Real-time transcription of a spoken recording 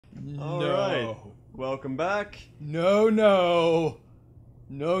Alright, welcome back. No, no.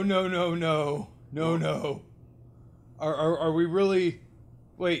 No, no, no, no. No, no. Are we really...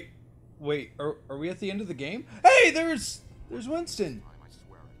 Wait, are we at the end of the game? Hey, there's Winston. I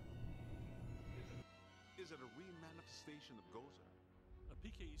swear it. Is it a remanifestation of Gozer? A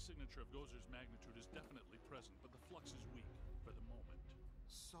PKE signature of Gozer's magnitude is definitely present, but the flux is weak for the moment.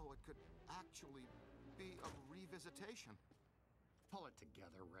 So it could actually be a revisitation. Pull it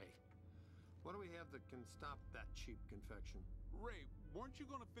together, Ray. What do we have that can stop that cheap confection? Ray, weren't you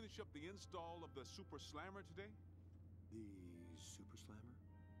going to finish up the install of the Super Slammer today? The Super Slammer?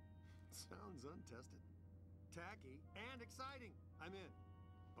 Sounds untested. Tacky and exciting. I'm in.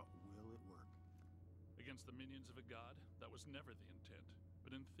 But will it work? Against the minions of a god, that was never the intent.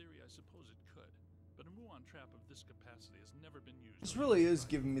 But in theory, I suppose it could. But a Muon trap of this capacity has never been used. This really is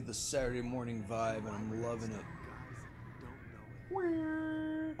giving me the Saturday morning vibe, and I'm loving it.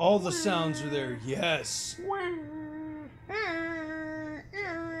 All the sounds are there, yes.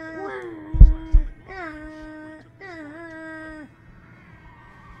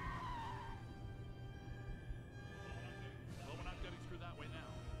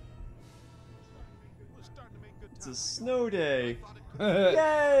 It's a snow day.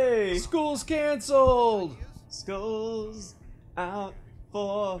 Yay! School's canceled. Skulls out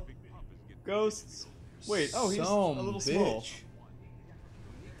for ghosts. Wait, oh, he's a Some little small. bitch.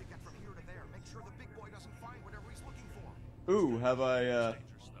 We need to get from here to there. Make sure the big boy doesn't find whatever he's looking for. Ooh, have I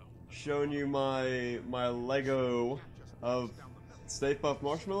shown you my Lego of Stay Puft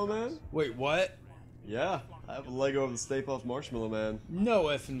Marshmallow Man? Wait, what? Yeah, I have a Lego of the Stay Puft Marshmallow Man. No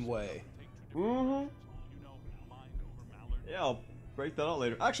effing way. Mm-hmm. Yeah, I'll break that out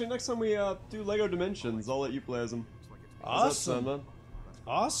later. Actually, next time we do Lego Dimensions, I'll let you play as them. How's that sound, man?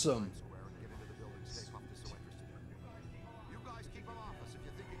 Awesome. You guys keep him off us if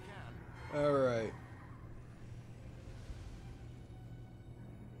you think you can. Alright.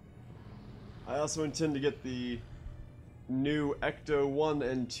 I also intend to get the new Ecto 1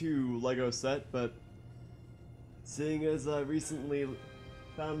 and 2 Lego set, but seeing as I recently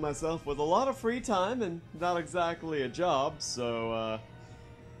found myself with a lot of free time and not exactly a job, so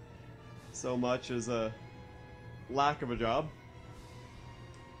so much as a lack of a job.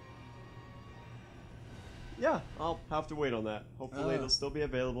 Yeah, I'll have to wait on that. Hopefully it'll still be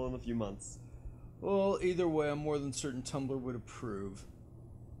available in a few months. Well, either way, I'm more than certain Tumblr would approve.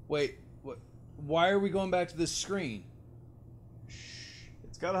 Wait, what? Why are we going back to this screen?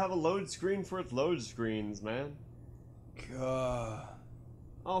 It's gotta have a load screen for its load screens, man. God.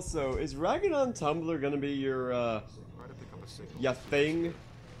 Also, is ragging on Tumblr gonna be your thing?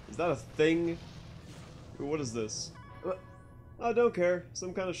 Is that a thing? Ooh, what is this? I don't care.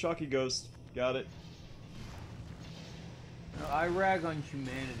 Some kind of shocky ghost. Got it. I rag on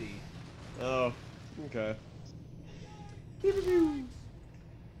humanity. Oh, okay.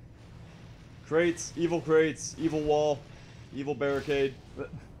 Crates, evil wall, evil barricade.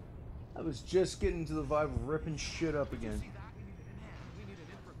 I was just getting to the vibe of ripping shit up again.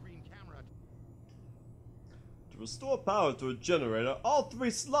 To restore power to a generator, all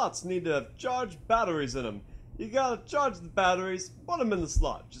 3 slots need to have charged batteries in them. You gotta charge the batteries, put them in the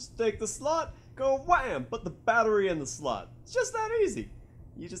slot. Just take the slot, go wham, put the battery in the slot. It's just that easy.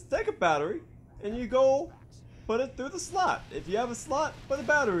 You just take a battery, and you go put it through the slot. If you have a slot, put a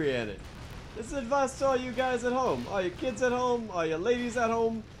battery in it. This is advice to all you guys at home, all your kids at home, all your ladies at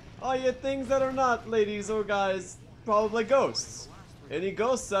home, all your things that are not ladies or guys, probably ghosts. Any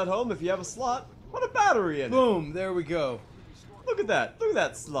ghosts at home, if you have a slot, put a battery in it. Boom, there we go. Look at that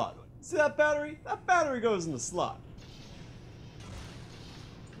slot. See that battery? That battery goes in the slot.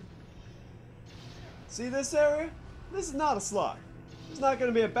 See this area? This is not a slot. There's not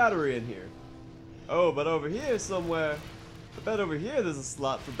gonna be a battery in here. Oh, but over here somewhere, I bet over here there's a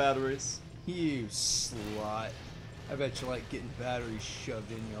slot for batteries. You slut. I bet you like getting batteries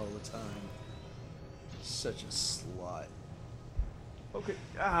shoved in you all the time. Such a slut. Okay,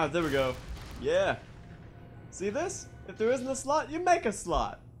 there we go. Yeah. See this? If there isn't a slot, you make a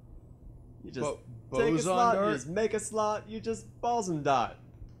slot. You just take a slot, you just make a slot, you just balls and dot.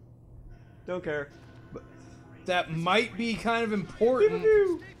 Don't care. But that might be kind of important.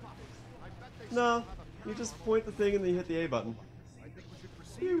 No, you just point the thing and then you hit the A button.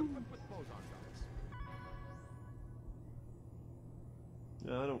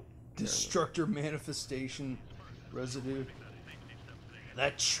 No, I don't. Destructor manifestation residue.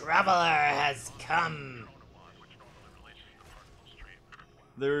 The traveler has come.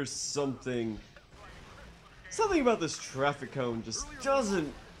 There's something about this traffic cone just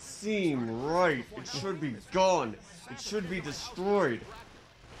doesn't seem right. It should be gone. It should be destroyed.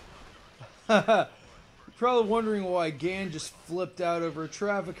 You're probably wondering why Gann just flipped out over a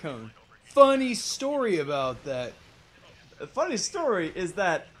traffic cone. Funny story about that. The funny story is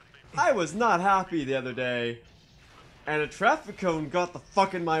that I was not happy the other day, and a traffic cone got the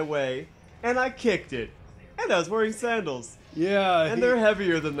fuck in my way, and I kicked it. And I was wearing sandals. Yeah. And they're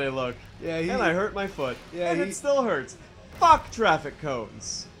heavier than they look. Yeah, and I hurt my foot. Yeah, and he- it still hurts. Fuck traffic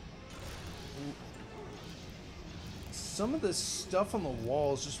cones. Some of the stuff on the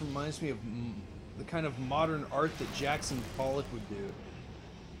walls just reminds me of the kind of modern art that Jackson Pollock would do.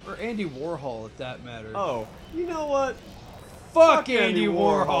 Or Andy Warhol, at that matter. Oh, you know what? Fuck Andy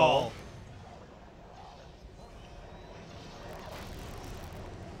Warhol!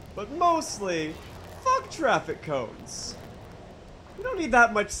 But mostly, fuck traffic cones. You don't need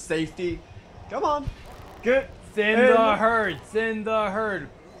that much safety. Come on. Get Thin in the herd! Thin the herd!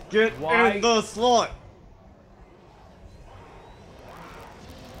 Get Why- in the slot.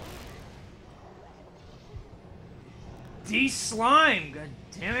 De-slime, god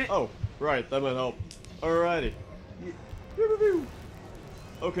damn it. Oh, right, that might help. Alrighty.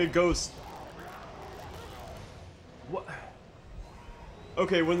 Okay, Ghost. What?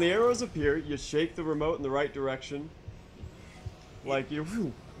 Okay, when the arrows appear, you shake the remote in the right direction. Like you.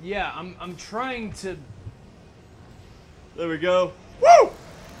 Whew. Yeah, I'm trying to... There we go. Woo!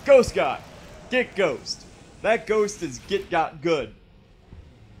 Ghost got. Get Ghost. That Ghost is get got good.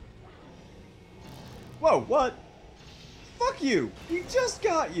 Whoa, what? Fuck you. He just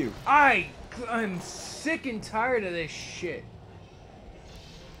got you. I'm sick and tired of this shit.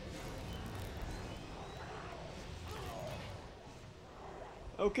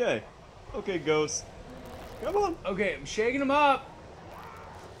 Okay. Okay, Ghost. Come on. Okay, I'm shaking him up.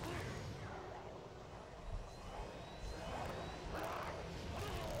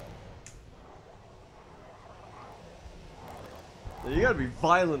 You gotta be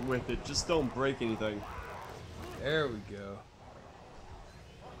violent with it, just don't break anything. There we go.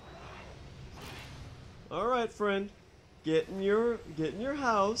 Alright, friend. Get in your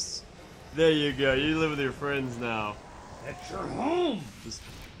house. There you go, you live with your friends now. That's your home. Just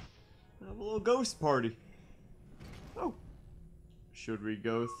have a little ghost party. Oh. Should we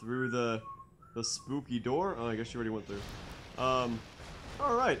go through the spooky door? Oh, I guess you already went through.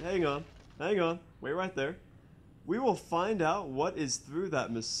 Alright, hang on. Hang on. Wait right there. We will find out what is through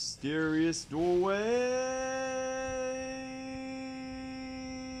that mysterious doorway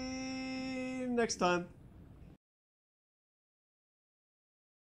next time.